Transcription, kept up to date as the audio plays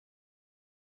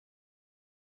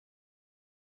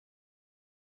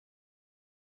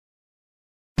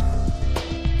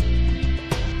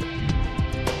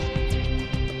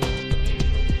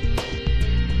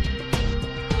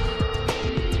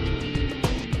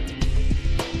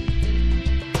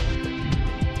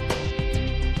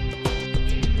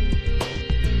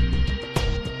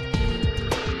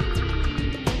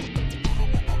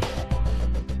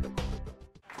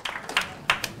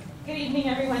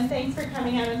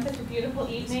on such a beautiful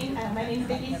evening. My name is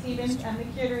Vicki Stevens. I'm the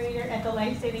curator at the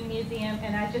Life Saving Museum,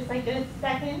 and I'd just like to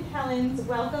second Helen's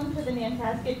welcome to the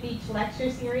Nantasket Beach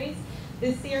Lecture Series.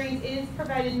 This series is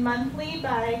provided monthly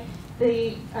by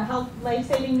the Life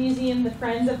Saving Museum, the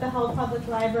Friends of the Hull Public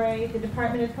Library, the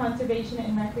Department of Conservation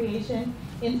and Recreation,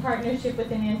 in partnership with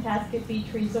the Nantasket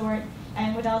Beach Resort,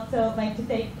 and would also like to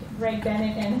thank Greg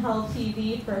Bennett and Hull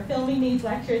TV for filming these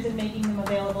lectures and making them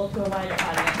available to a wider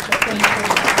audience. So thank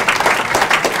you.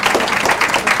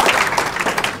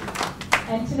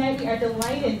 And tonight we are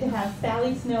delighted to have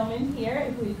Sally Snowman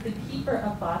here, who is the keeper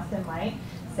of Boston Light.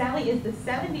 Sally is the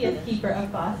 70th keeper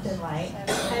of Boston Light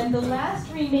and the last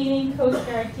remaining Coast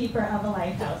Guard keeper of a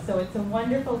lighthouse. So it's a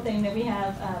wonderful thing that we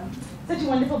have such a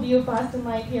wonderful view of Boston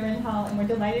Light here in Hull, and we're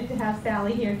delighted to have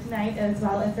Sally here tonight, as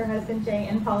well as her husband Jay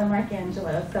and Paula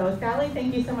Marcangelo. So Sally,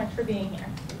 thank you so much for being here.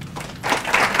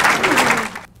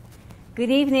 Good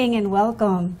evening and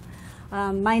welcome.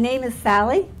 My name is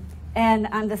Sally, and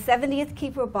I'm the 70th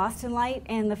keeper of Boston Light,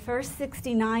 and the first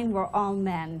 69 were all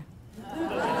men.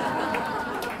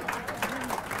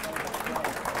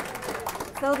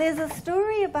 So there's a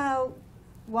story about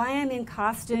why I'm in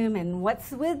costume and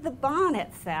what's with the bonnet,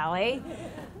 Sally.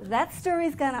 That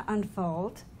story's going to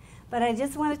unfold. But I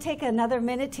just want to take another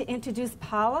minute to introduce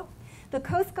Paula. The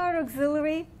Coast Guard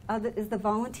Auxiliary is the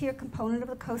volunteer component of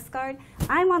the Coast Guard.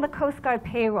 I'm on the Coast Guard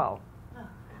payroll.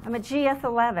 I'm a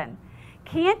GS-11.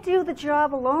 Can't do the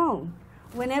job alone.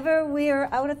 Whenever we're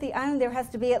out at the island, there has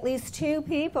to be at least 2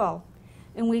 people.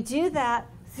 And we do that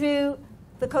through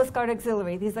the Coast Guard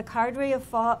Auxiliary. There's a cadre of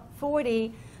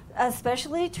 40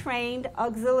 specially trained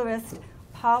auxiliarists.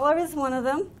 Paula is one of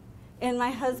them, and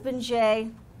my husband Jay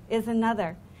is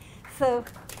another. So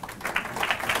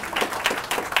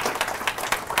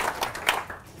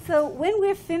when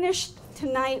we're finished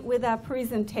tonight with our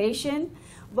presentation,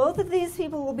 both of these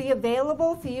people will be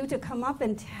available for you to come up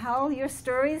and tell your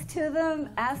stories to them,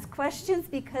 ask questions,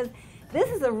 because this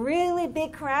is a really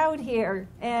big crowd here,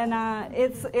 and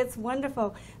it's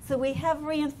wonderful. So we have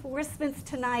reinforcements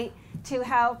tonight to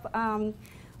help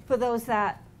for those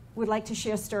that would like to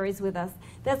share stories with us.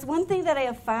 That's one thing that I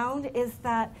have found is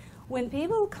that when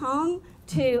people come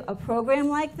to a program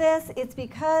like this, it's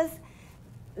because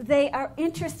they are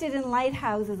interested in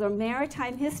lighthouses or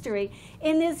maritime history,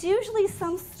 and there's usually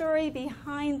some story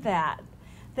behind that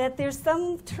there's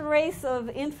some trace of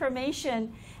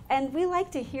information, and we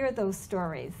like to hear those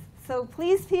stories. So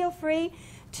please feel free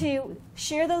to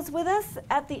share those with us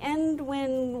at the end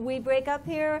when we break up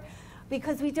here,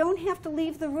 because we don't have to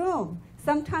leave the room.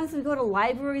 Sometimes we go to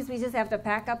libraries, we just have to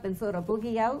pack up and sort of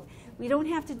boogie out. We don't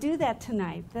have to do that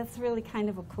tonight. That's really kind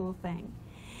of a cool thing.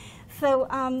 So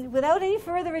without any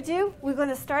further ado, we're going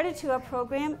to start into our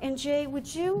program. And Jay,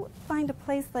 would you find a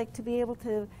place like to be able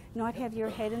to not have your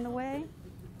head in the way?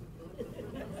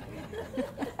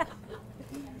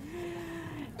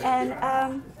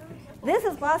 And this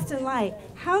is Boston Light.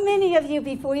 How many of you,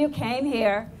 before you came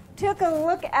here, took a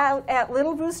look out at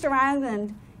Little Brewster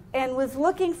Island and was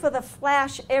looking for the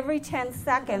flash every 10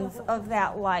 seconds of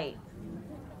that light?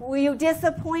 Were you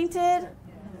disappointed?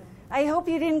 I hope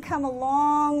you didn't come a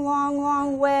long, long,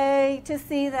 long way to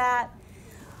see that.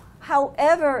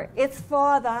 However, it's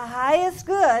for the highest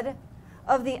good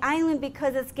of the island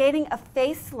because it's getting a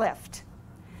facelift.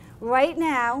 Right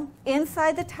now,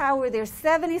 inside the tower, there's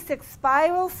 76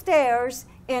 spiral stairs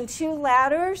and 2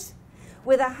 ladders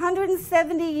with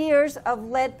 170 years of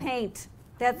lead paint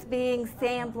that's being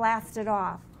sandblasted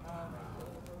off.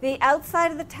 The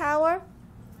outside of the tower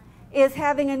is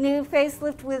having a new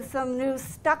facelift with some new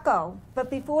stucco. But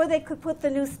before they could put the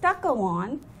new stucco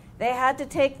on, they had to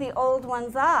take the old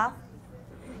ones off,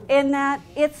 in that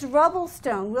it's rubble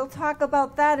stone. We'll talk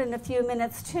about that in a few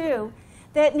minutes too,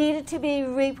 that needed to be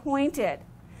repointed.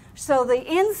 So the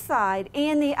inside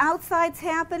and the outside's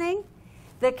happening.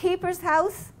 The keeper's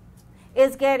house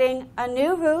is getting a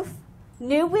new roof,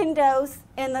 new windows,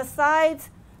 and the sides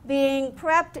being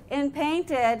prepped and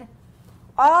painted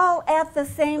all at the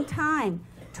same time.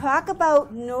 Talk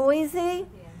about noisy,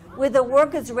 with the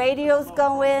workers' radios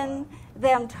going,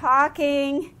 them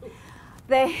talking,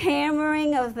 the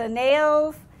hammering of the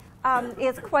nails.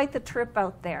 It's quite the trip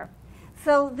out there.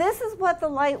 So this is what the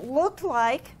light looked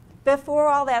like before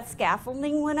all that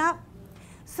scaffolding went up.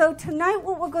 So tonight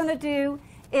what we're going to do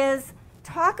is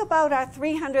talk about our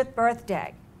 300th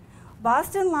birthday.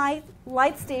 Boston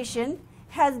Light Station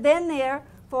has been there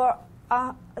for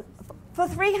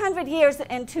 300 years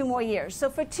and 2 more years. So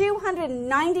for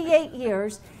 298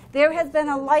 years, there has been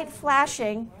a light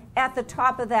flashing at the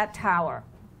top of that tower.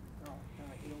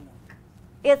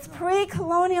 It's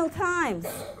pre-colonial times.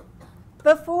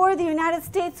 before the United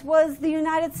States was the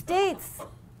United States.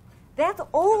 That's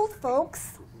old,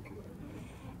 folks.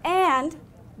 And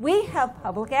we have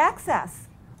public access.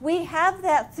 We have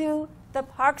that through the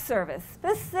Park Service,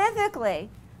 specifically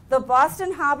the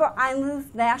Boston Harbor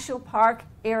Islands National Park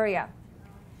area.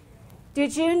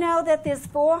 Did you know that there's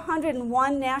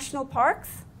 401 national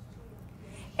parks?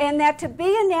 And that to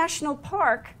be a national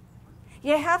park,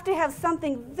 you have to have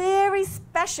something very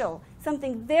special,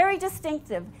 something very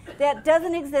distinctive that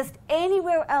doesn't exist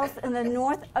anywhere else in the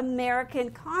North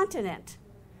American continent.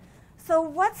 So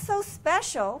what's so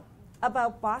special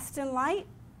about Boston Light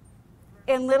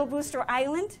and Little Brewster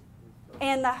Island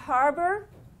and the harbor?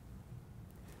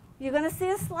 You're going to see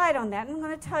a slide on that, and I'm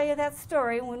going to tell you that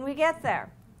story when we get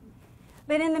there.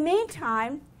 But in the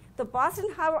meantime, the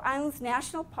Boston Harbor Islands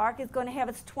National Park is going to have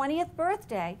its 20th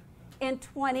birthday in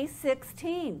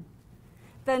 2016.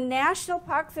 The National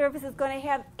Park Service is going to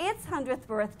have its 100th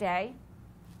birthday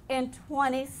in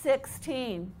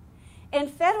 2016. And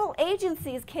federal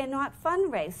agencies cannot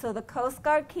fundraise. So the Coast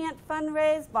Guard can't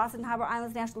fundraise, Boston Harbor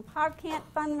Islands National Park can't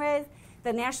fundraise,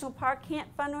 the National Park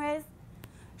can't fundraise.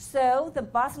 So the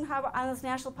Boston Harbor Islands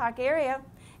National Park area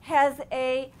has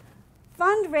a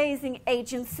fundraising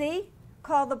agency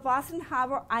called the Boston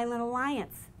Harbor Island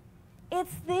Alliance.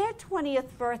 It's their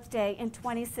 20th birthday in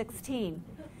 2016.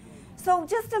 So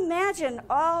just imagine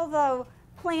all the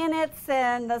planets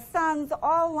and the suns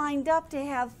all lined up to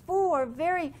have 4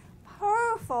 very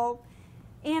powerful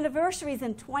anniversaries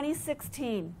in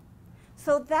 2016.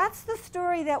 So that's the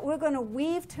story that we're going to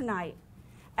weave tonight.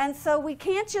 And so we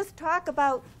can't just talk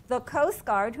about the Coast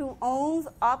Guard, who owns,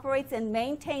 operates, and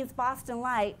maintains Boston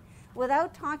Light,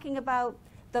 without talking about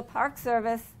the Park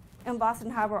Service and Boston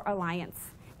Harbor Alliance.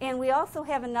 And we also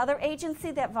have another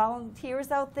agency that volunteers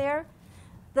out there,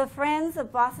 the Friends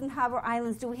of Boston Harbor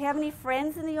Islands. Do we have any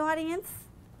friends in the audience?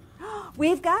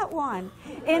 We've got one.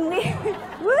 And we,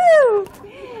 woo!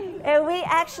 And we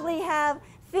actually have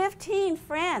 15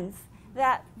 friends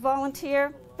that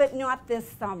volunteer, but not this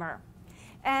summer.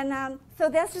 And so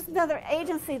that's just another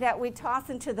agency that we toss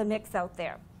into the mix out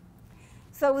there.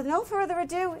 So with no further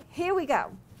ado, here we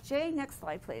go. Jay, next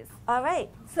slide, please. All right,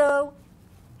 so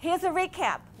here's a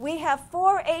recap. We have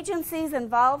 4 agencies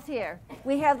involved here.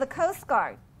 We have the Coast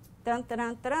Guard. Dun, dun,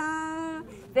 dun, dun, dun.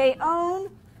 They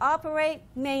own, operate,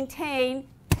 maintain,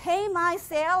 pay my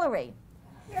salary.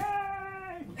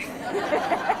 Yay!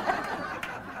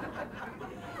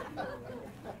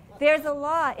 There's a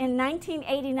law in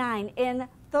 1989, and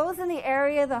those in the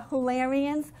area, the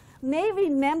Hularians, may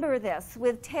remember this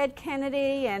with Ted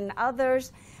Kennedy and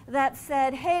others that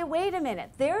said, hey, wait a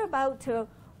minute, they're about to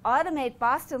automate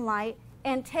Boston Light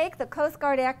and take the Coast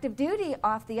Guard active duty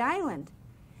off the island.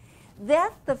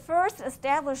 That's the first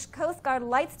established Coast Guard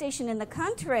light station in the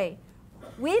country.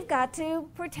 We've got to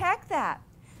protect that.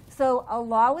 So a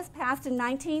law was passed in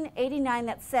 1989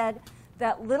 that said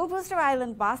that Little Brewster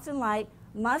Island, Boston Light,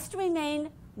 must remain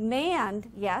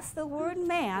manned, yes, the word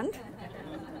manned,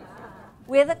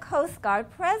 with a Coast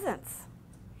Guard presence.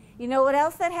 You know what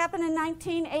else that happened in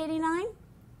 1989?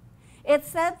 It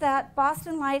said that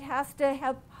Boston Light has to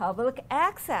have public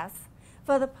access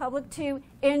for the public to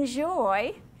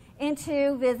enjoy and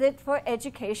to visit for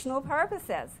educational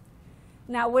purposes.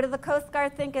 Now, what did the Coast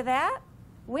Guard think of that?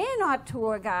 We're not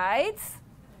tour guides.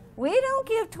 We don't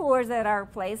give tours at our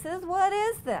places. What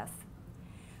is this?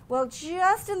 Well,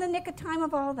 just in the nick of time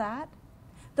of all that,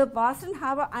 the Boston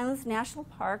Harbor Islands National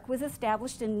Park was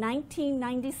established in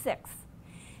 1996.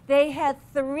 They had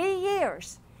 3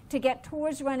 years to get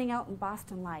tours running out in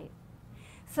Boston Light.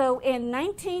 So in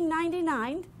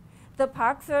 1999, the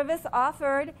Park Service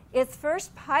offered its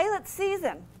first pilot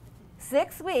season,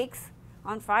 6 weeks,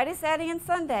 on Friday, Saturday, and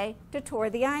Sunday, to tour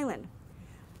the island.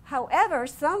 However,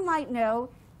 some might know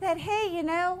that, hey, you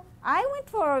know, I went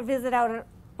for a visit out at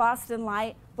Boston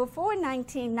Light before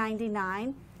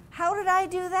 1999. How did I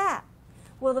do that?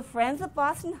 Well, the Friends of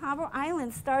Boston Harbor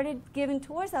Island started giving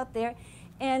tours out there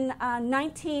in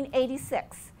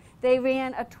 1986. They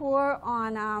ran a tour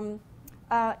on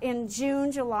in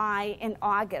June, July, and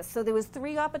August. So there was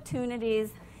 3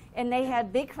 opportunities, and they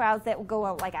had big crowds that would go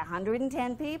out like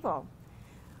 110 people.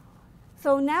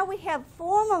 So now we have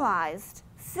formalized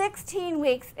 16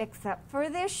 weeks, except for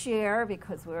this year,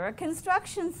 because we're a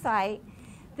construction site,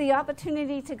 the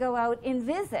opportunity to go out and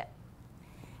visit.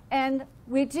 And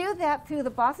we do that through the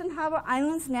Boston Harbor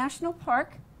Islands National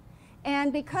Park.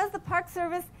 And because the Park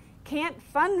Service can't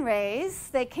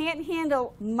fundraise, they can't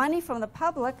handle money from the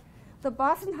public, the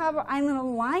Boston Harbor Island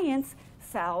Alliance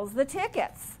sells the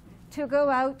tickets to go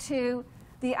out to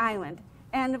the island.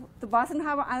 And the Boston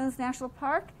Harbor Islands National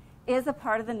Park is a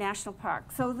part of the national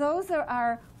park. So those are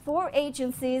our 4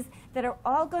 agencies that are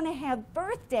all going to have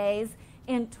birthdays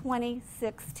in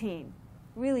 2016.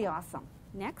 Really awesome.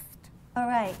 Next. All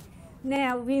right.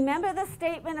 Now, remember the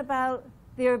statement about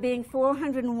there being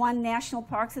 401 national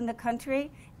parks in the country,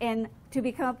 and to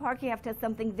become a park you have to have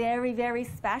something very, very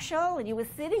special, and you were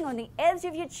sitting on the edge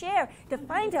of your chair to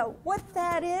find out what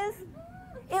that is?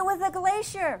 It was a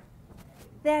glacier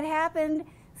that happened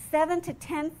 7,000 to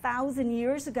 10,000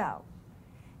 years ago.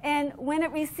 And when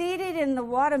it receded and the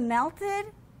water melted,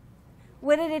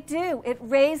 what did it do? It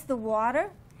raised the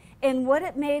water, and what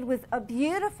it made was a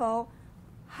beautiful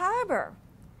harbor.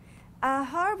 A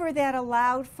harbor that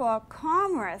allowed for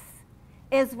commerce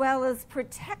as well as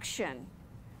protection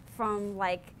from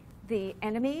like the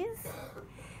enemies.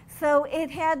 So it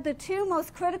had the 2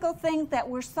 most critical things that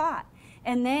were sought.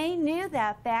 And they knew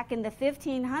that back in the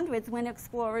 1500s when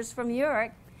explorers from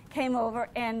Europe came over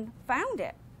and found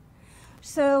it.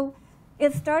 So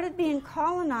it started being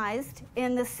colonized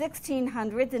in the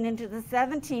 1600s and into the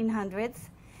 1700s.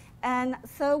 And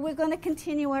so we're going to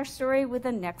continue our story with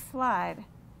the next slide.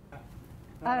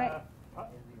 All right.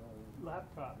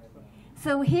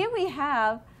 So here we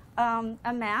have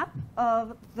a map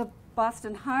of the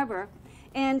Boston Harbor.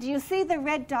 And do you see the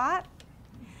red dot?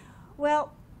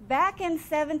 Well, back in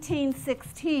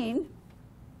 1716,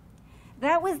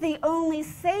 that was the only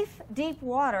safe deep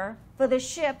water for the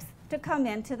ships to come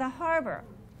into the harbor.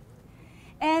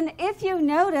 And if you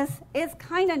notice, it's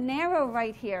kind of narrow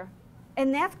right here.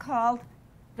 And that's called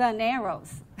the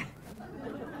Narrows.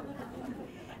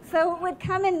 So it would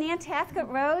come in Nantasket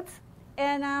roads,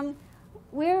 and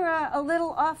we're a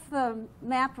little off the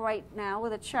map right now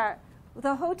with a chart.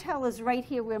 The hotel is right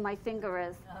here where my finger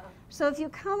is. So if you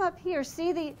come up here,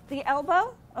 see the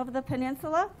elbow of the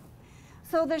peninsula?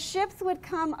 So the ships would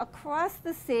come across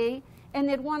the sea, and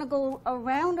they'd want to go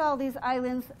around all these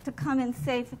islands to come in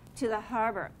safe to the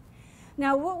harbor.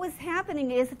 Now what was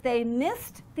happening is if they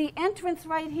missed the entrance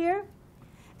right here,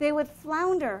 they would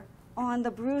flounder on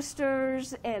the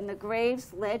Brewsters and the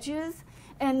Graves ledges,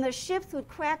 and the ships would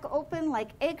crack open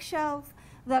like eggshells.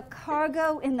 The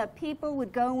cargo and the people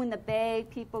would go in the bay.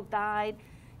 People died,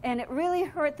 and it really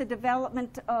hurt the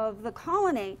development of the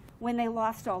colony when they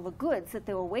lost all the goods that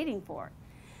they were waiting for.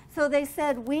 So they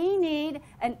said, we need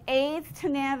an aid to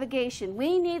navigation.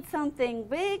 We need something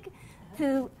big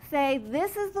to say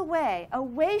this is the way, a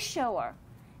way shower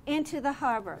into the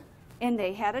harbor. And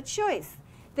they had a choice.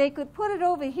 They could put it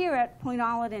over here at Point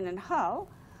Allerton and Hull,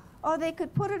 or they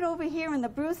could put it over here in the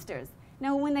Brewsters.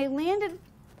 Now, when they landed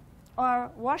or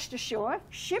washed ashore,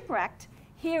 shipwrecked,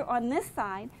 here on this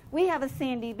side, we have a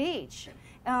sandy beach.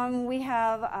 We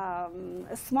have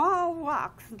small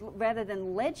rocks rather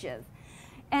than ledges.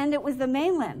 And it was the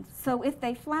mainland. So if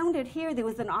they floundered here, there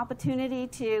was an opportunity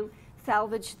to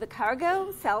salvage the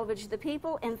cargo, salvage the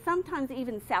people, and sometimes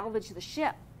even salvage the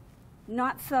ship.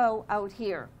 Not so out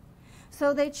here.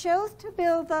 So they chose to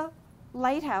build the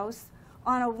lighthouse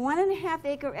on a 1.5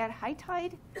 acre at high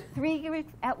tide, 3 acres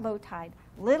at low tide,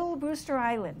 Little Brewster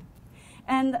Island.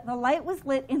 And the light was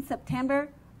lit in September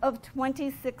of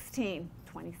 2016.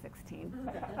 2016.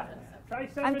 Try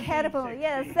 17, I'm catapulting,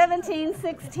 yeah,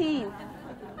 1716.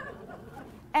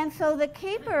 And so the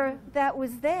keeper that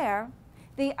was there,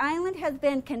 the island has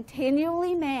been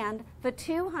continually manned for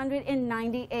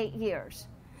 298 years.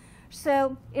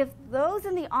 So if those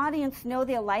in the audience know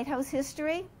their lighthouse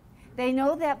history, they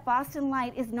know that Boston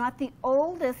Light is not the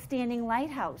oldest standing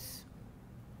lighthouse.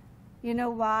 You know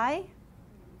why?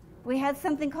 We had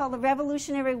something called the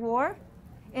Revolutionary War,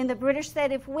 and the British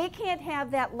said, if we can't have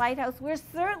that lighthouse, we're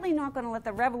certainly not going to let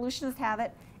the revolutionists have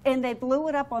it, and they blew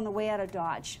it up on the way out of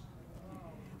Dodge.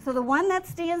 So the one that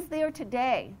stands there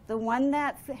today, the one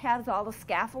that has all the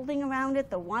scaffolding around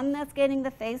it, the one that's getting the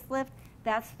facelift,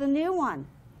 that's the new one,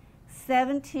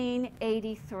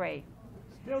 1783.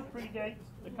 Still predates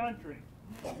the country.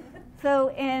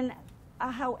 So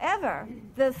however,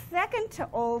 the second to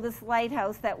oldest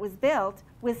lighthouse that was built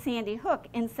was Sandy Hook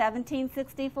in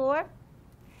 1764.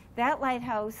 That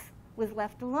lighthouse was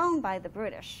left alone by the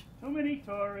British. Too many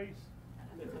Tories.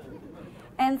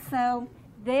 And so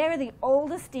they're the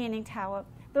oldest standing tower,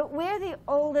 but we're the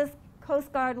oldest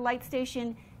Coast Guard light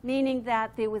station, meaning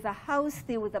that there was a house,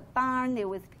 there was a barn, there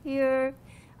was pier,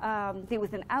 there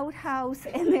was an outhouse,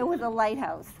 and there was a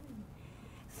lighthouse.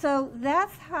 So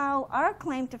that's how our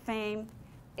claim to fame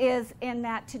is, in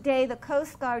that today the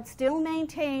Coast Guard still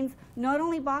maintains not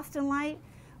only Boston Light,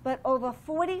 but over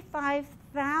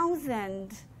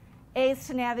 45,000 aids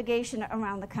to navigation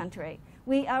around the country.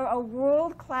 We are a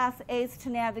world-class aids to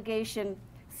navigation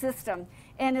system.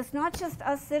 And it's not just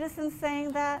us citizens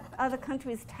saying that. Other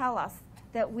countries tell us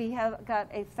that we have got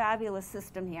a fabulous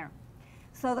system here.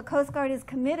 So the Coast Guard is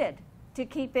committed to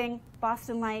keeping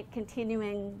Boston Light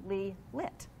continually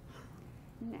lit.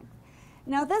 Next.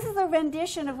 Now this is a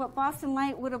rendition of what Boston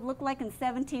Light would have looked like in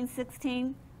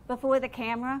 1716 before the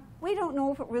camera. We don't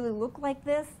know if it really looked like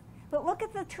this, but look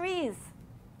at the trees.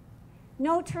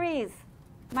 No trees.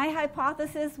 My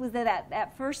hypothesis was that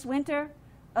that first winter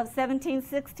of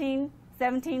 1716,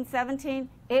 1717,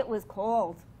 it was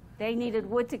cold. They needed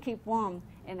wood to keep warm,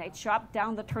 and they chopped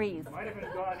down the trees. Might have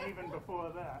been gone even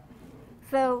before that.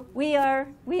 So we are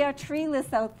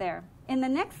treeless out there. And the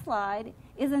next slide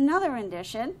is another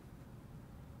rendition.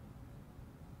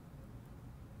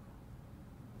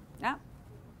 No,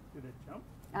 Did it jump?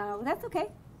 that's okay.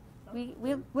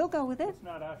 We'll go with it. It's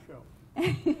not our show.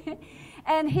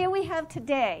 And here we have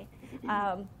today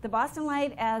the Boston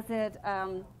Light as it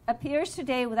appears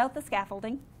today without the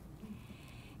scaffolding.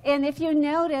 And if you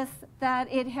notice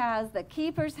that it has the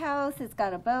keeper's house, it's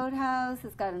got a boathouse,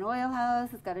 it's got an oil house,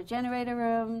 it's got a generator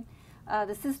room,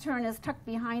 the cistern is tucked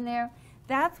behind there.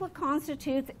 That's what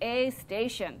constitutes a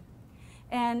station.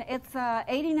 And it's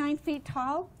 89 feet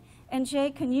tall. And Jay,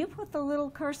 can you put the little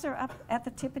cursor up at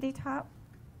the tippity top?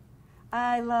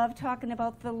 I love talking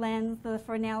about the lens, the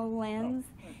Fresnel lens.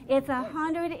 It's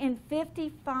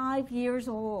 155 years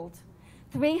old,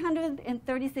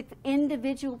 336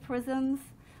 individual prisms.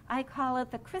 I call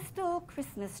it the crystal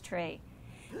Christmas tree.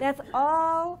 That's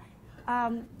all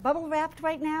bubble wrapped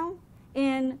right now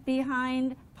in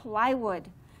behind plywood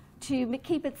to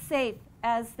keep it safe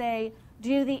as they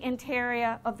do the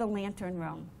interior of the lantern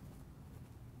room.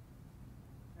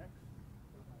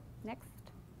 Next.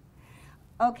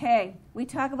 Okay, we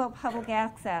talk about public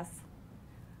access.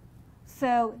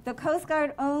 So the Coast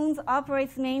Guard owns,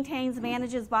 operates, maintains,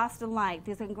 manages Boston Light.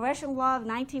 There's a congressional law of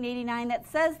 1989 that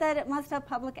says that it must have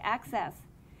public access.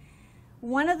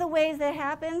 One of the ways that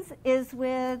happens is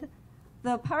with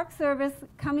the Park Service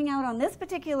coming out on this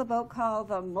particular boat called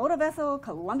the Motor Vessel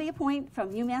Columbia Point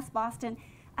from UMass Boston,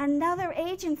 another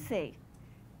agency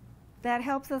that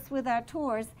helps us with our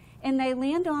tours. And they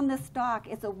land on this dock.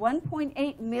 It's a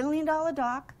 $1.8 million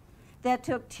dock that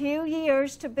took 2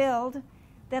 years to build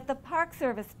that the Park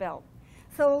Service built.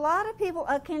 So a lot of people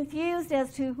are confused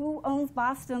as to who owns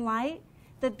Boston Light.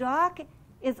 The dock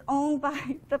is owned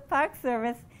by the Park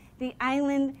Service. The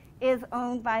island is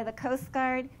owned by the Coast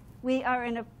Guard. We are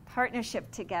in a partnership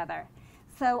together.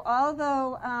 So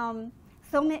although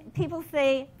so many people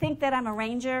think that I'm a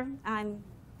ranger, I'm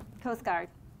Coast Guard.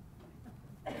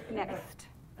 Next.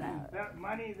 That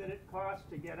money that it costs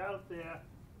to get out there,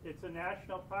 it's a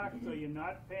national park, so you're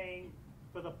not paying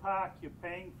for the park, you're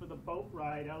paying for the boat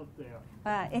ride out there.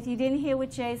 If you didn't hear what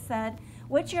Jay said,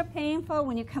 what you're paying for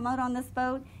when you come out on this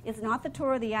boat is not the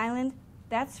tour of the island.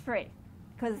 That's free.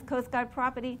 Because it's Coast Guard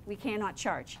property, we cannot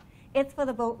charge. It's for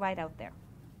the boat ride out there.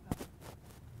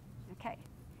 Okay.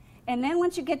 And then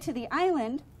once you get to the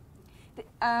island,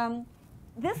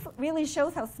 this really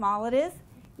shows how small it is.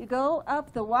 You go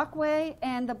up the walkway,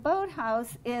 and the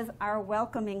boathouse is our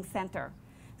welcoming center.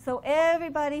 So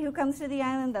everybody who comes to the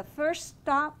island, the first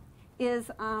stop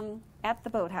is at the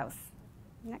boathouse.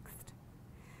 Next.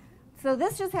 So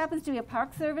this just happens to be a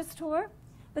Park Service tour.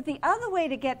 But the other way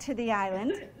to get to the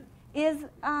island is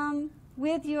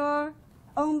with your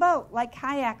own boat, like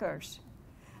kayakers.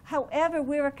 However,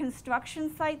 we're a construction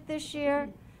site this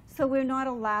year, so we're not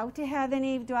allowed to have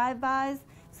any drive-bys.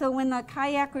 So when the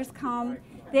kayakers come,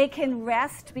 they can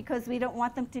rest because we don't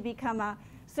want them to become a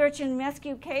search and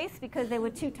rescue case because they were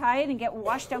too tired and get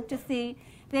washed out to sea.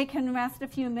 They can rest a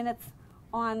few minutes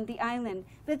on the island.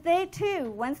 But they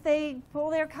too, once they pull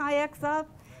their kayaks up,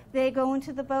 they go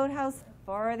into the boathouse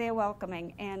for their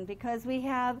welcoming. And because we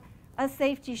have a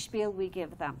safety spiel we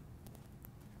give them.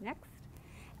 Next.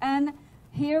 And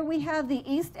here we have the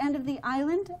east end of the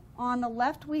island. On the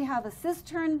left we have a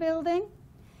cistern building.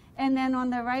 And then on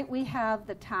the right we have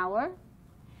the tower.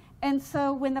 And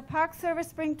so when the Park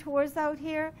Service bring tours out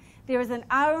here, there is an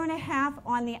hour and a half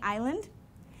on the island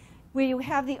where you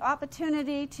have the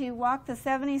opportunity to walk the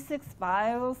 76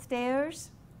 spiral stairs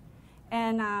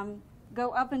and go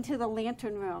up into the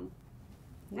lantern room.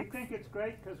 We think it's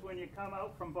great because when you come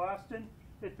out from Boston,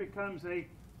 it becomes a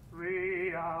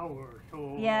 3-hour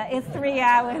tour. Yeah, it's 3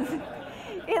 hours.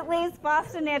 It leaves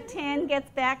Boston at 10, gets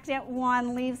back at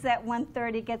 1, leaves at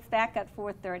 1:30, gets back at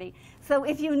 4:30. So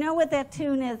if you know what that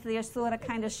tune is, you're sort of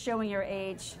kind of showing your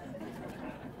age.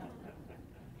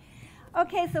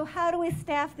 Okay, so how do we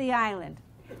staff the island?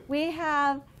 We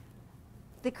have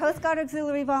the Coast Guard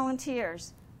Auxiliary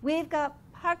Volunteers. We've got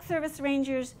Park Service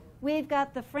Rangers. We've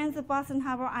got the Friends of Boston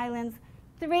Harbor Islands,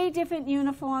 3 different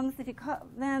uniforms. If you call,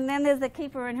 then there's the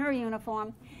keeper in her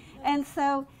uniform. And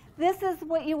so this is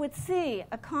what you would see,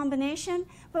 a combination,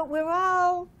 but we're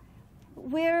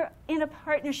in a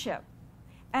partnership.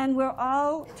 And we're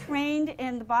all trained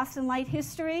in the Boston Light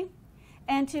history,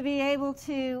 and to be able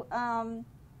to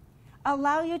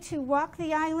allow you to walk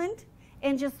the island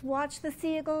and just watch the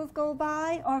seagulls go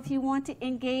by, or if you want to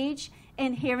engage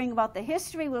in hearing about the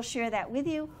history, we'll share that with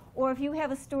you, or if you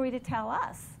have a story to tell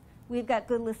us, we've got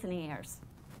good listening ears.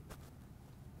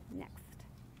 Next.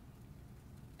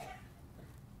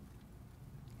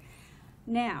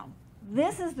 Now,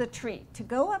 this is the treat, to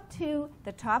go up to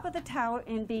the top of the tower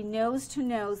and be nose to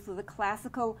nose with a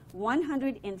classical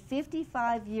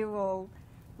 155-year-old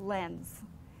lens.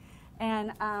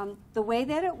 And the way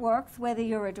that it works, whether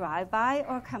you're a drive-by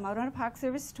or come out on a Park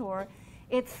Service tour,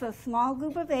 it's a small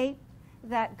group of 8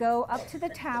 that go up to the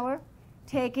tower,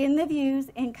 take in the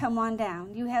views, and come on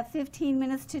down. You have 15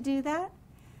 minutes to do that.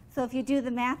 So if you do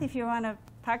the math, if you're on a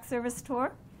Park Service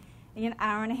tour, an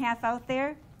hour and a half out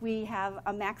there, we have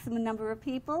a maximum number of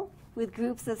people with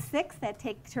groups of 6 that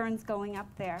take turns going up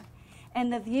there.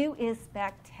 And the view is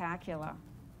spectacular.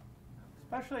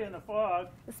 Especially in the fog.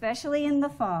 Especially in the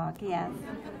fog, yes.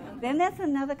 Then that's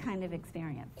another kind of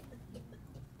experience.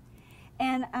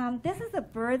 And this is a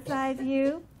bird's eye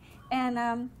view. And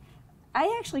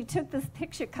I actually took this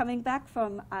picture coming back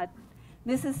from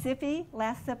Mississippi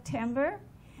last September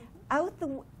out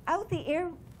the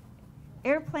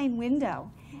airplane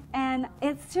window. And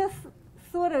it's just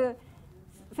sort of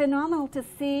phenomenal to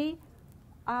see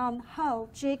how,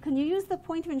 Jake, can you use the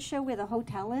pointer and show where the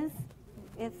hotel is?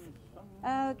 It's,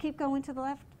 keep going to the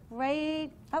left,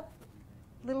 right up,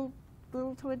 little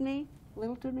toward me,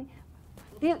 little toward me.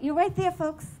 There, you're right there,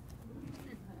 folks.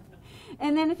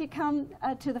 And then if you come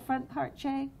to the front part,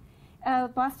 Jay,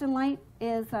 Boston Light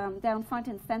is down front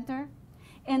and center.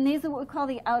 And these are what we call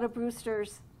the outer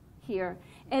Brewsters here.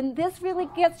 And this really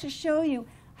gets to show you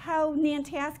how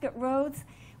Nantasket roads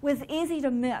was easy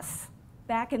to miss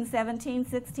back in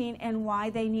 1716 and why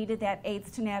they needed that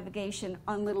aids to navigation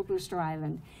on Little Brewster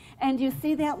Island. And you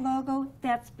see that logo?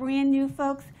 That's brand new,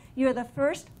 folks. You're the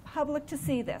first public to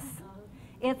see this.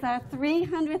 It's our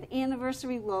 300th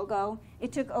anniversary logo.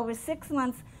 It took over 6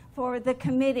 months for the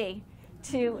committee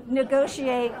to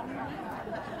negotiate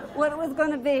what it was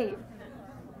going to be.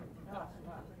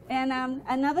 And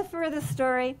another further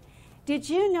story. Did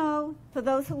you know, for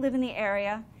those who live in the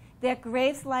area, that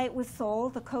Graves Light was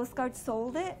sold? The Coast Guard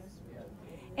sold it.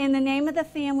 And the name of the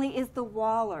family is the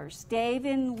Wallers, Dave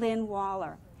and Lynn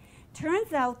Waller.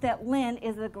 Turns out that Lynn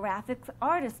is a graphics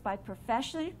artist by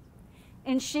profession,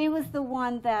 and she was the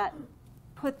one that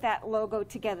put that logo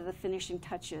together, the finishing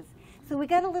touches. So we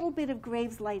got a little bit of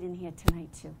Graves Light in here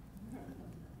tonight, too.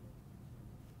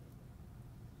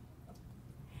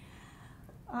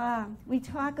 We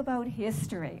talk about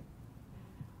history.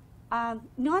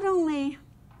 Not only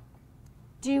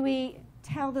do we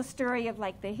tell the story of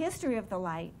like the history of the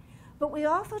light, but we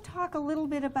also talk a little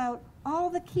bit about all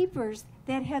the keepers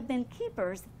that have been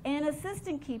keepers and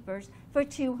assistant keepers for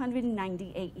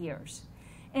 298 years.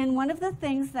 And one of the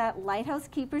things that lighthouse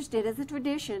keepers did as a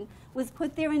tradition was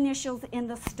put their initials in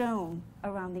the stone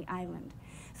around the island.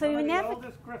 So you never. The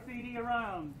oldest graffiti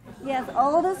around. Yes,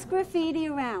 oldest graffiti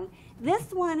around.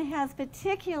 This one has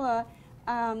particular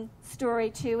story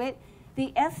to it.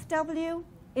 The SW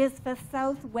is for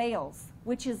South Wales,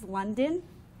 which is London.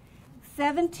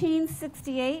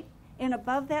 1768, and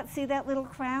above that, see that little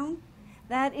crown?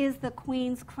 That is the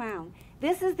Queen's crown.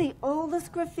 This is the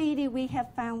oldest graffiti we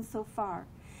have found so far.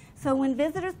 So when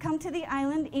visitors come to the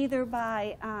island, either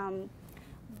by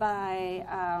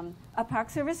a Park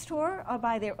Service tour or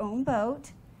by their own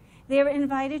boat, they're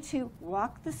invited to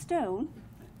walk the stone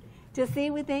to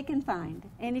see what they can find.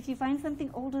 And if you find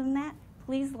something older than that,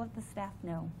 please let the staff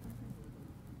know.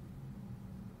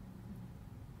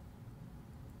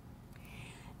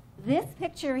 This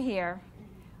picture here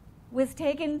was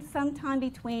taken sometime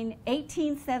between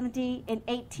 1870 and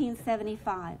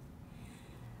 1875.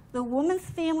 The woman's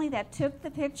family that took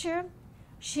the picture,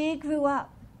 she grew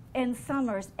up in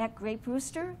summers at Great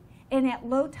Brewster, and at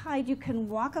low tide you can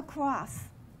walk across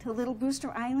to Little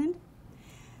Brewster Island.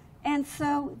 And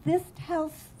so this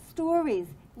tells stories.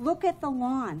 Look at the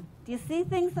lawn. Do you see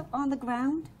things on the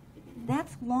ground?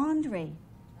 That's laundry.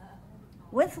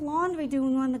 What's laundry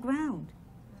doing on the ground?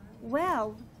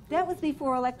 Well, that was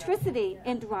before electricity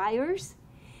and dryers.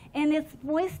 And it's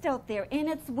moist out there, and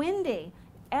it's windy.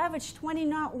 Average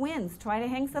 20-knot winds. Try to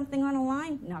hang something on a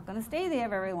line, not going to stay there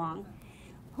very long.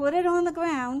 Put it on the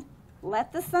ground,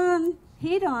 let the sun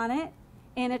heat on it,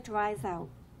 and it dries out.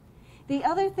 The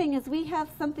other thing is we have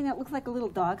something that looks like a little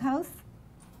doghouse.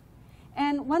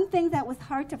 And one thing that was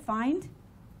hard to find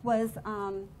was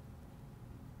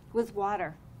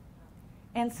water.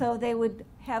 And so they would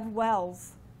have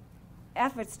wells,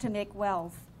 efforts to make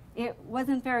wells. It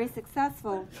wasn't very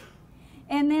successful.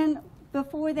 And then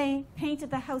before they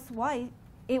painted the house white,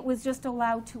 it was just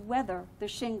allowed to weather the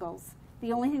shingles.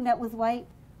 The only thing that was white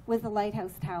was the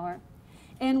lighthouse tower.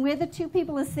 And where the two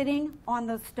people are sitting on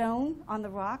the stone, on the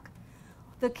rock,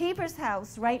 the keeper's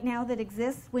house right now that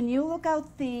exists, when you look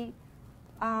out the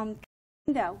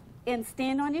window and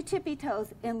stand on your tippy toes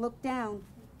and look down,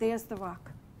 there's the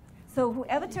rock. So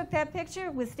whoever took that picture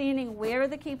was standing where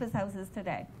the keeper's house is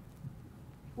today,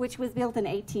 which was built in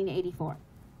 1884.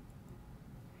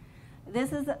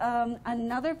 This is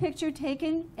another picture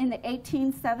taken in the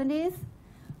 1870s.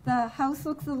 The house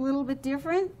looks a little bit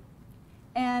different.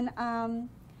 And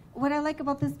what I like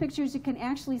about this picture is you can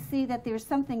actually see that there's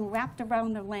something wrapped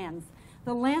around the lens.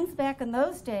 The lens back in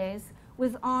those days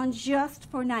was on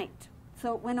just for night.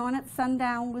 So it went on at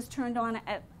sundown, was turned on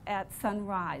at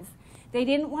sunrise. They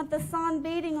didn't want the sun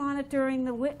beating on it during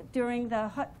the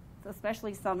hot,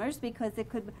 especially summers, because it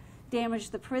could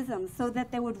damage the prism, so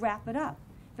that they would wrap it up.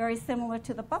 Very similar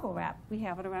to the bubble wrap we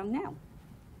have it around now.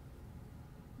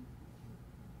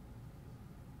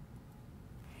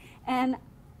 And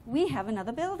we have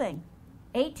another building,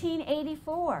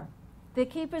 1884, the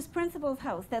Keeper's Principal's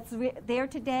house that's there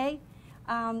today.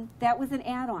 That was an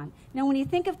add-on. Now, when you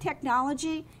think of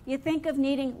technology, you think of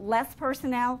needing less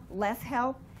personnel, less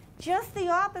help. Just the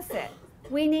opposite.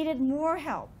 We needed more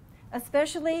help,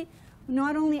 especially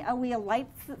not only are we a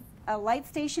light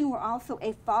station, we're also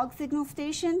a fog signal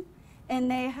station,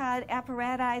 and they had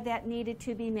apparatus that needed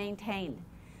to be maintained.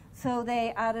 So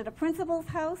they added a principal's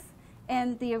house,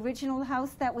 and the original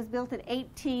house that was built in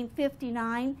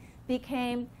 1859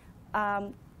 became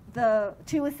the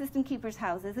two assistant keepers'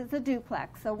 houses. It's a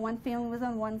duplex, so one family was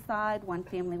on one side, one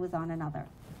family was on another.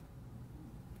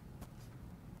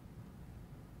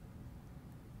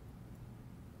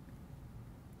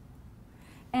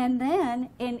 And then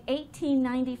in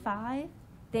 1895,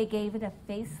 they gave it a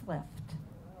facelift.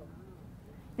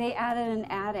 They added an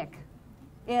attic.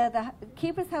 Yeah, the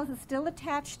keeper's house is still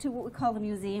attached to what we call the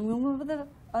museum room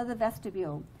of the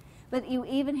vestibule. But you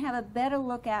even have a better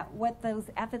look at what those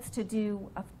efforts to do,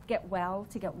 get well,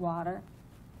 to get water.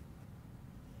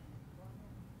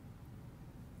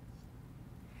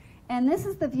 And this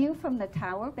is the view from the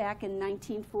tower back in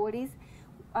 1940s.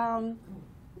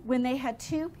 When they had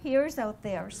two piers out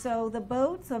there. So the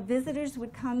boats or visitors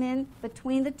would come in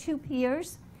between the two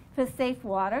piers for safe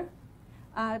water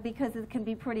because it can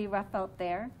be pretty rough out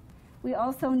there. We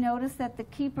also noticed that the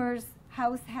keeper's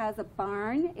house has a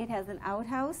barn, it has an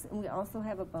outhouse, and we also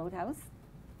have a boathouse.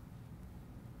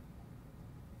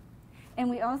 And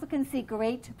we also can see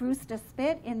Great Brewster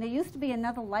Spit, and there used to be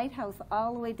another lighthouse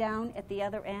all the way down at the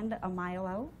other end, a mile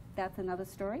out. That's another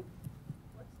story.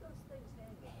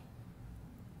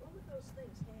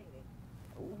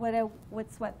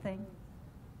 What's what thing?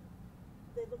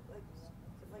 They look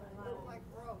like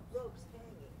ropes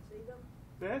hanging. See them?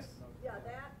 This? Yeah,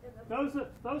 that and the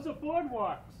Those are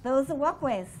boardwalks. Those are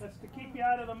walkways. That's to keep you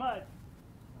out of the mud.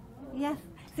 Yes.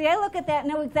 See, I look at that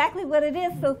and know exactly what it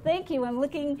is, so thank you. I'm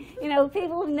looking,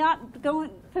 people who are not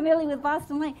familiar with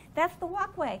Boston Lake, that's the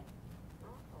walkway.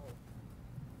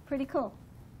 Pretty cool.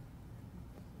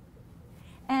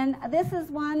 And this is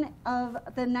one of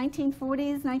the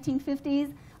 1940s,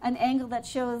 1950s, an angle that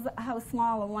shows how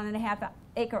small a 1.5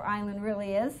 acre island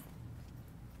really is.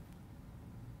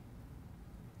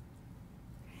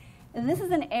 And this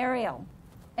is an aerial.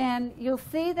 And you'll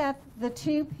see that the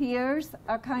two piers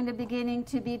are kind of beginning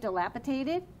to be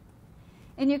dilapidated.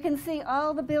 And you can see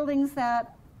all the buildings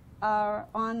that are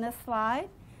on this slide.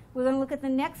 We're going to look at the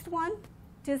next one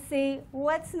to see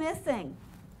what's missing.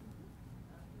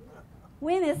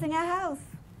 We're missing a house.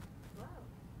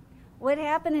 What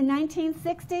happened in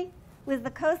 1960 was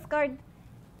the Coast Guard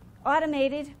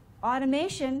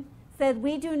automation said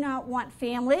we do not want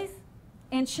families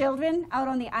and children out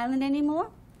on the island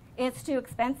anymore. It's too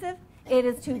expensive. It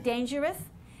is too dangerous.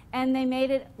 And they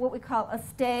made it what we call a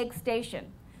stag station.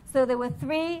 So there were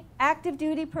 3 active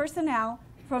duty personnel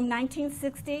from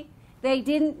 1960. They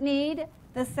didn't need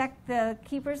the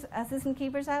assistant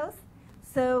keeper's house.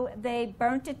 So they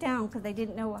burnt it down because they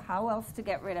didn't know how else to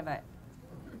get rid of it.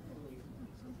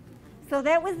 So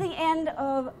that was the end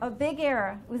of a big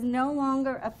era. It was no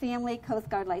longer a family Coast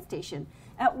Guard light station.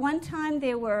 At one time,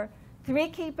 there were 3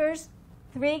 keepers,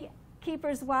 3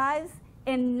 keepers' wives,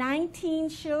 and 19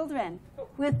 children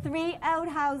with 3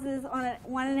 outhouses on a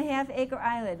 1.5 acre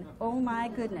island. Oh my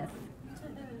goodness.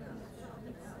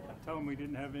 tell them we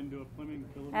didn't have indoor plumbing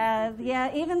till it was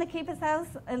Yeah, even the Keeper's house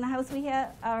and the house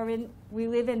we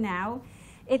live in now,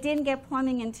 it didn't get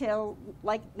plumbing until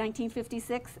like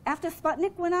 1956. After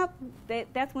Sputnik went up,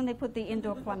 that's when they put the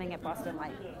indoor plumbing at Boston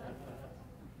Light.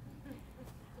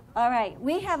 All right,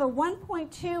 we have a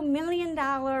 $1.2 million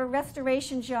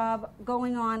restoration job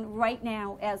going on right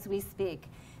now as we speak.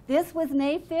 This was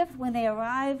May 5th when they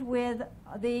arrived with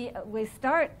we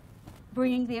start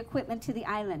bringing the equipment to the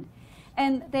island.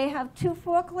 And they have 2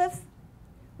 forklifts.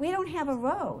 We don't have a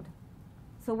road.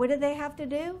 So what did they have to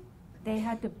do? They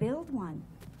had to build one.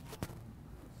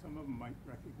 Some of them might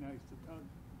recognize the tug.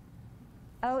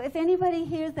 Oh, if anybody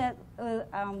hears that,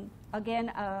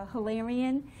 again,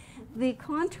 Hilarion, the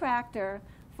contractor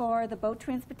for the boat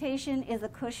transportation is a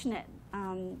Cushnet,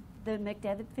 the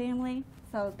McDevitt family.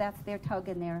 So that's their tug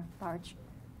and their barge.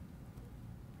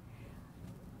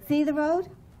 See the road?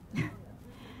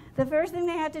 The first thing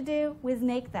they had to do was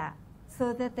make that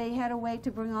so that they had a way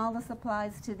to bring all the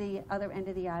supplies to the other end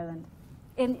of the island.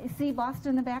 And you see Boston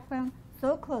in the background?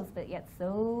 So close, but yet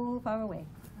so far away.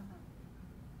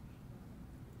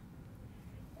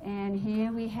 And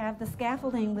here we have the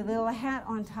scaffolding with a little hat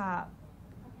on top.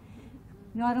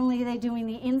 Not only are they doing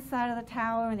the inside of the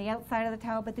tower and the outside of the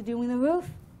tower, but they're doing the roof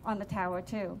on the tower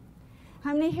too.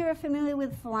 How many here are familiar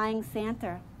with Flying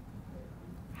Santa?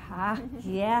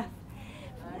 Yeah.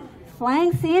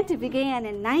 Flying Santa began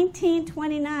in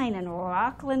 1929 in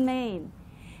Rockland, Maine.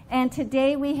 And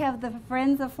today we have the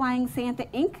Friends of Flying Santa,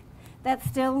 Inc. that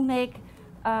still make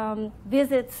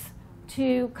visits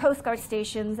to Coast Guard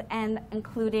stations and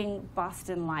including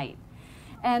Boston Light.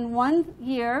 And one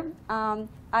year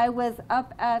I was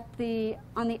up at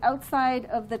on the outside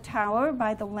of the tower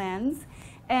by the lens,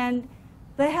 and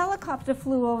the helicopter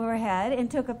flew overhead and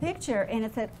took a picture, and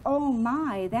it said, "Oh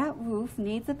my, that roof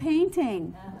needs a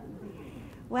painting."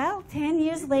 Well, 10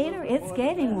 years later, it's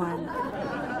getting one.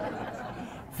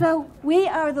 So we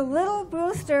are the Little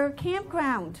Brewster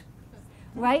Campground.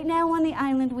 Right now on the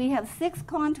island, we have 6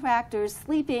 contractors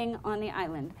sleeping on the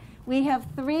island. We have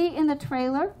 3 in the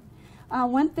trailer.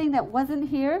 One thing that wasn't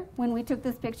here when we took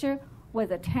this picture was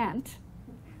a tent,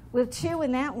 with 2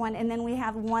 in that one, and then we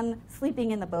have 1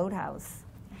 sleeping in the boathouse.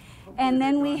 And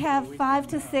then we have 5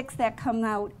 to 6 that come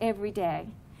out every day,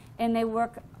 and they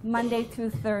work Monday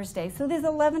through Thursday. So there's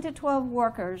 11 to 12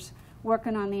 workers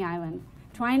working on the island,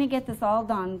 trying to get this all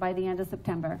done by the end of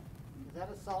September. Is that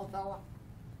a cell tower?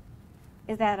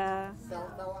 Is that a...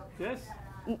 Cell tower? This?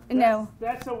 No.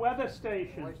 That's a weather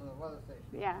station. Voice of the weather station.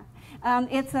 Yeah.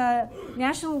 It's a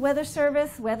National Weather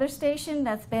Service weather station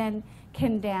that's been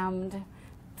condemned.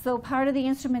 So part of the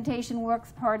instrumentation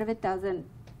works, part of it doesn't.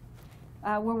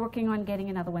 We're working on getting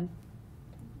another one.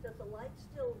 Does the light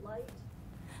still light?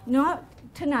 Not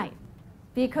tonight,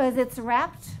 because it's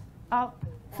wrapped up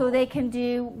so they can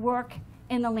do work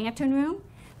in the lantern room.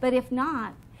 But if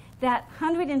not, that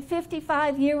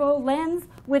 155-year-old lens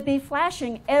would be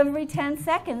flashing every 10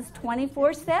 seconds,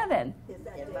 24/7. Is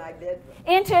that In my bedroom.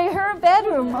 Into her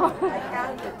bedroom. I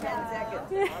counted 10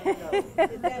 seconds.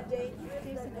 Is that dangerous?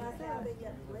 Is that not having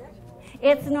it lit?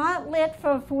 It's not lit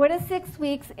for 4 to 6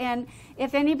 weeks, and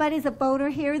if anybody's a boater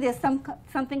here, there's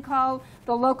something called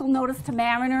the local notice to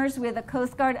mariners, where the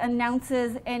Coast Guard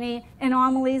announces any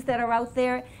anomalies that are out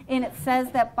there, and it says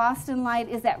that Boston Light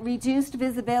is at reduced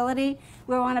visibility.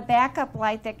 We're on a backup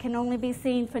light that can only be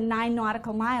seen for 9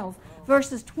 nautical miles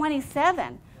versus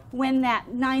 27 when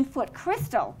that 9-foot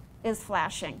crystal is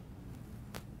flashing.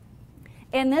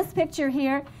 In this picture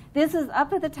here, this is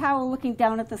up at the tower looking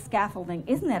down at the scaffolding.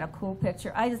 Isn't that a cool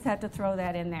picture? I just had to throw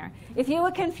that in there. If you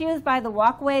were confused by the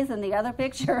walkways in the other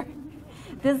picture,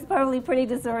 this is probably pretty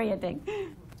disorienting.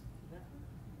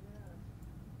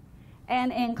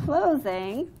 And in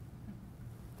closing,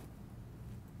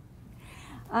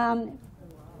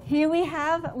 here we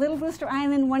have Little Brewster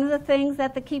Island. One of the things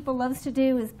that the keeper loves to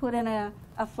do is put in a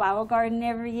flower garden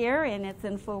every year, and it's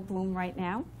in full bloom right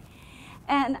now.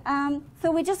 And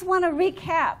so we just want to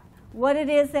recap what it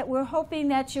is that we're hoping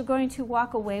that you're going to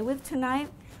walk away with tonight.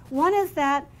 One is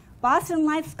that Boston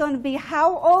Light's going to be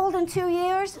how old in 2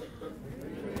 years?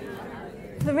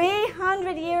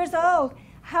 300 years old.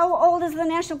 How old is the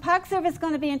National Park Service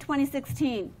going to be in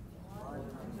 2016?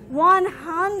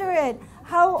 100.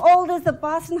 How old is the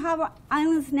Boston Harbor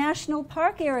Islands National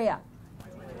Park area?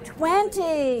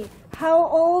 20. How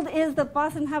old is the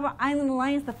Boston Harbor Island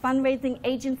Alliance, the fundraising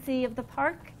agency of the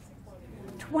park?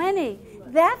 20.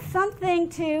 That's something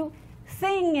to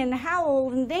sing and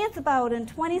howl and dance about in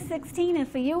 2016. And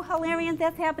for you Hilarians,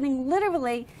 that's happening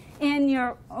literally in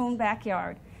your own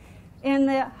backyard. And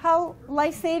the Hull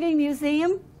Life Saving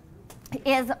Museum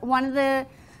is one of the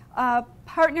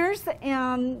partners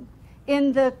in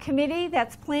the committee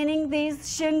that's planning these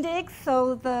shindigs,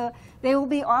 so they will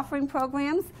be offering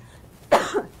programs.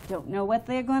 Don't know what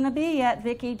they're going to be yet,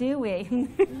 Vicki, do we?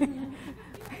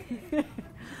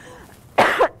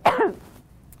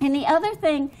 And the other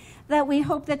thing that we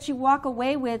hope that you walk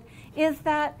away with is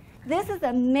that this is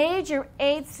a major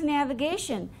aids to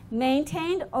navigation,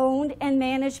 maintained, owned, and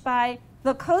managed by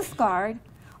the Coast Guard,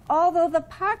 although the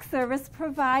Park Service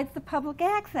provides the public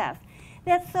access.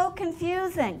 That's so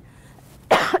confusing.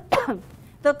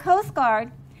 The Coast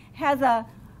Guard has a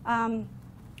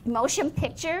motion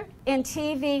picture and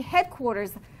TV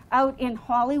headquarters out in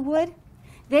Hollywood.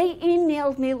 They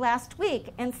emailed me last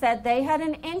week and said they had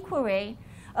an inquiry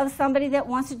of somebody that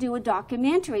wants to do a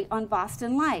documentary on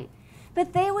Boston Light.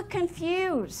 But they were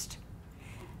confused.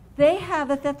 They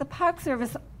have it that the Park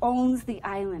Service owns the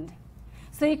island.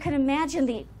 So you can imagine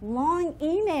the long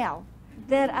email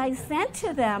that I sent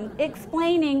to them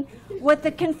explaining what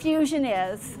the confusion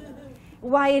is,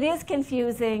 why it is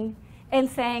confusing, and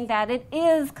saying that it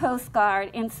is Coast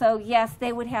Guard, and so yes,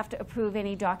 they would have to approve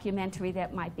any documentary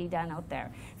that might be done out there.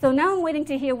 So now I'm waiting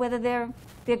to hear whether they're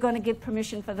going to give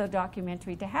permission for the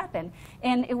documentary to happen.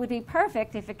 And it would be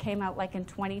perfect if it came out like in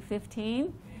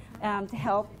 2015 to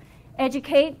help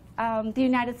educate the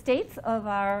United States of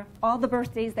all the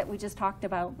birthdays that we just talked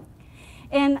about.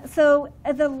 And so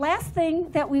the last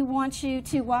thing that we want you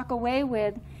to walk away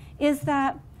with is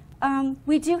that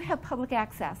we do have public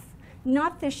access.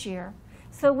 Not this year.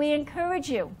 So we encourage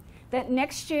you that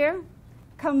next year,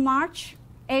 come March,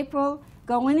 April,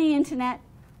 go on the internet,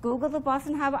 Google the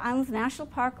Boston Harbor Islands National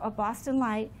Park or Boston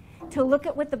Light to look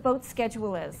at what the boat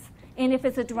schedule is. And if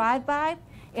it's a drive-by,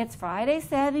 it's Friday,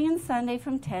 Saturday, and Sunday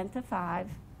from 10 to 5.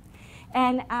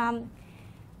 And a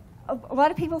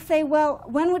lot of people say, well,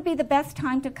 when would be the best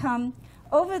time to come?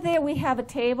 Over there we have a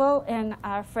table, and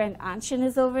our friend Anshin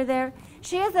is over there.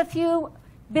 She has a few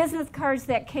business cards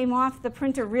that came off the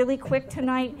printer really quick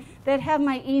tonight that have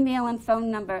my email and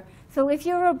phone number. So if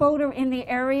you're a boater in the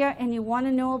area and you want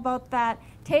to know about that,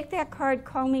 take that card,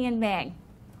 call me in May,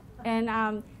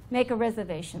 and make a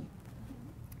reservation.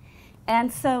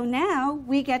 And so now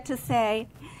we get to say,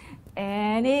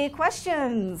 any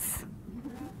questions?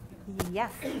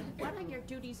 Yes. What are your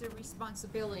duties and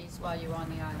responsibilities while you're on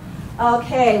the island?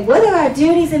 Okay, what are our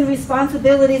duties and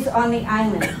responsibilities on the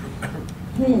island?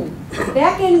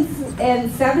 Back in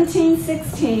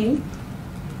 1716,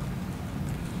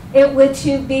 it would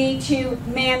be to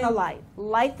man the light.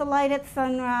 Light the light at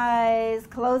sunrise,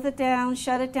 close it down,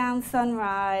 shut it down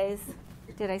sunrise.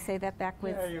 Did I say that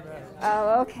backwards? Yeah, you bet.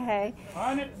 Oh, okay.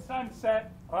 On at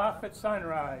sunset, off at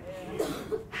sunrise.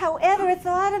 However, it's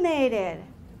automated.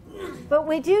 But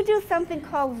we do something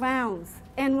called rounds.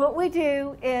 And what we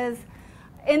do is,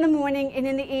 in the morning and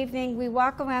in the evening, we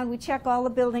walk around, we check all the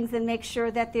buildings and make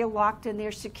sure that they're locked and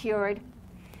they're secured.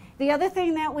 The other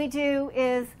thing that we do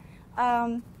is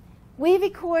we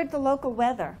record the local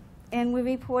weather, and we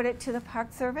report it to the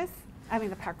Park Service. I mean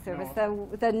the Park Service,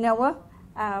 the NOAA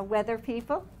weather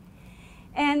people.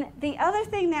 And the other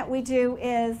thing that we do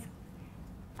is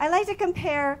I like to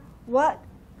compare what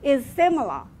is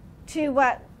similar to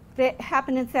what that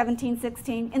happened in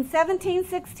 1716. In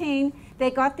 1716,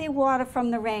 they got their water from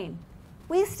the rain.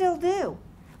 We still do.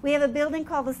 We have a building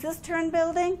called the Cistern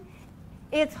Building.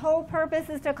 Its whole purpose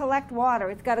is to collect water.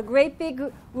 It's got a great big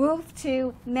roof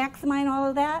to maximize all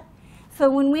of that. So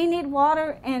when we need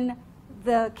water in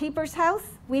the keeper's house,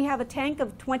 we have a tank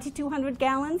of 2,200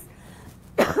 gallons.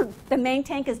 The main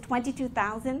tank is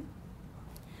 22,000.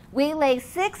 We lay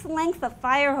 6 lengths of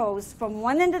fire hose from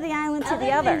one end of the island to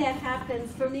the other. The other thing that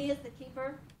happens for me as the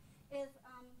keeper is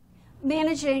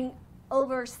managing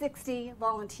over 60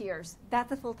 volunteers.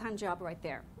 That's a full-time job right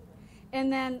there. And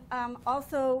then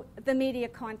also the media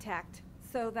contact,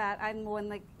 so that I'm the one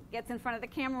that gets in front of the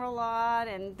camera a lot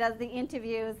and does the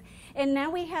interviews. And now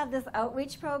we have this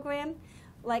outreach program,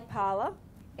 like Paula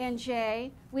and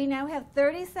Jay. We now have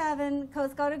 37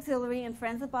 Coast Guard Auxiliary and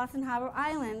Friends of Boston Harbor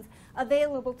Islands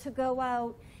available to go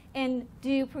out and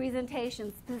do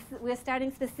presentations. We're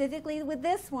starting specifically with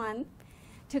this one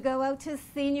to go out to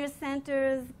senior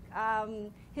centers,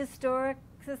 historic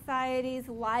societies,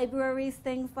 libraries,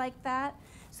 things like that.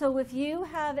 So if you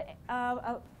have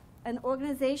an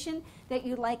organization that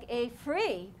you'd like a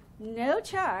free, no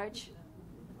charge,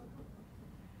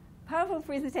 powerful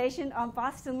presentation on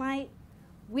Boston Light,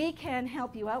 we can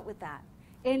help you out with that.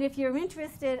 And if you're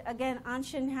interested, again,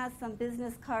 Anshin has some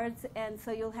business cards, and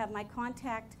so you'll have my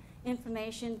contact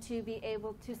information to be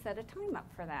able to set a time up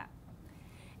for that.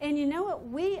 And you know what?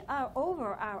 We are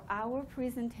over our hour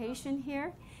presentation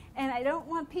here, and I don't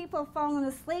want people falling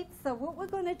asleep, so what we're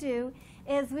going to do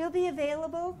is we'll be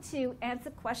available to answer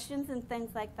questions and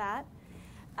things like that.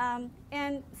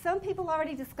 And some people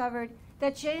already discovered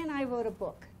that Jay and I wrote a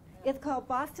book. It's called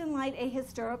Boston Light, A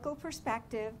Historical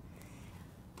Perspective.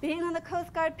 Being on the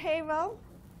Coast Guard payroll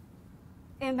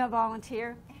and a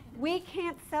volunteer, we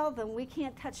can't sell them, we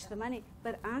can't touch the money,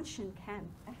 but Anshin can.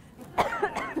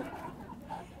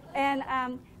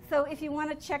 And so if you want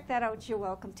to check that out, you're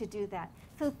welcome to do that.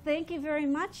 So thank you very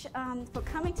much for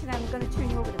coming tonight. I'm going to turn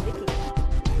you over to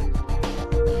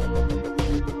Vicki.